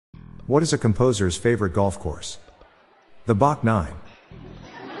What is a composer's favorite golf course? The Bach 9.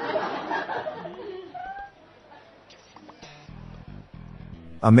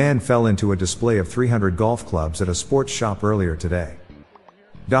 A man fell into a display of 300 golf clubs at a sports shop earlier today.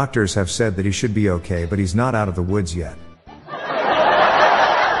 Doctors have said that he should be okay, but he's not out of the woods yet.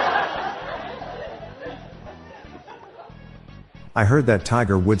 I heard that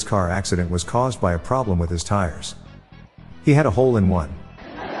Tiger Woods' car accident was caused by a problem with his tires. He had a hole-in-one.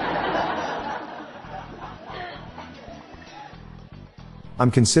 I'm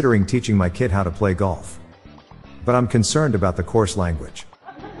considering teaching my kid how to play golf. But I'm concerned about the course language.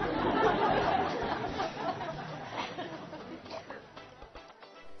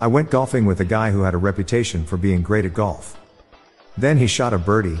 I went golfing with a guy who had a reputation for being great at golf. Then he shot a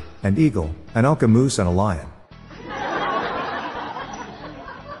birdie, an eagle, an Elka moose and a lion.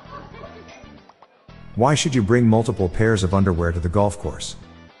 Why should you bring multiple pairs of underwear to the golf course?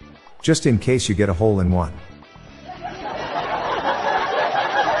 Just in case you get a hole-in-one.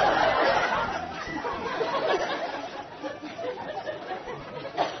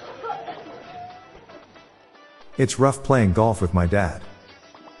 It's rough playing golf with my dad.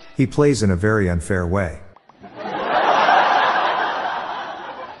 He plays in a very unfair way.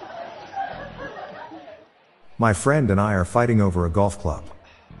 My friend and I are fighting over a golf club.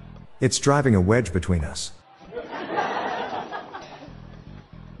 It's driving a wedge between us.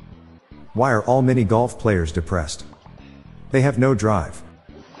 Why are all mini golf players depressed? They have no drive.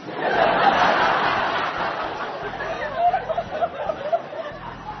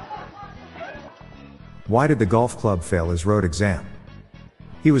 Why did the golf club fail his road exam?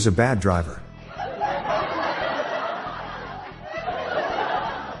 He was a bad driver.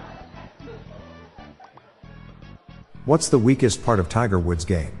 What's the weakest part of Tiger Woods'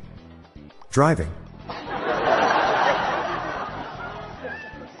 game? Driving.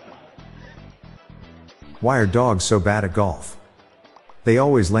 Why are dogs so bad at golf? They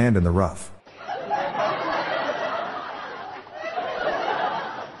always land in the rough.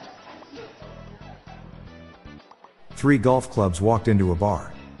 Three golf clubs walked into a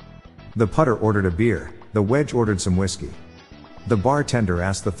bar. The putter ordered a beer, the wedge ordered some whiskey. The bartender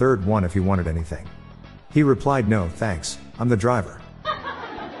asked the third one if he wanted anything. He replied, "No, thanks, I'm the driver."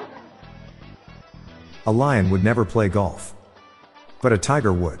 A lion would never play golf. But a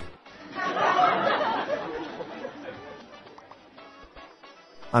tiger would.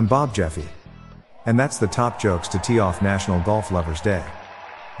 I'm Bob Jeffy. And that's the top jokes to tee off National Golf Lovers Day.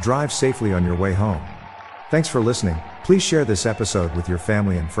 Drive safely on your way home. Thanks for listening. Please share this episode with your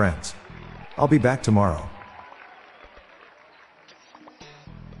family and friends. I'll be back tomorrow.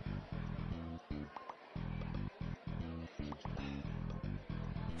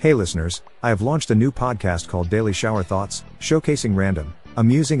 Hey listeners, I have launched a new podcast called Daily Shower Thoughts, showcasing random,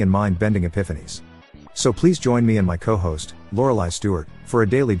 amusing and mind-bending epiphanies. So please join me and my co-host, Lorelei Stewart, for a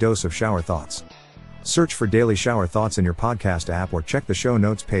daily dose of shower thoughts. Search for Daily Shower Thoughts in your podcast app or check the show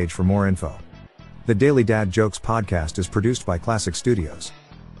notes page for more info. The Daily Dad Jokes podcast is produced by Classic Studios.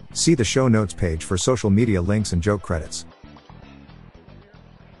 See the show notes page for social media links and joke credits.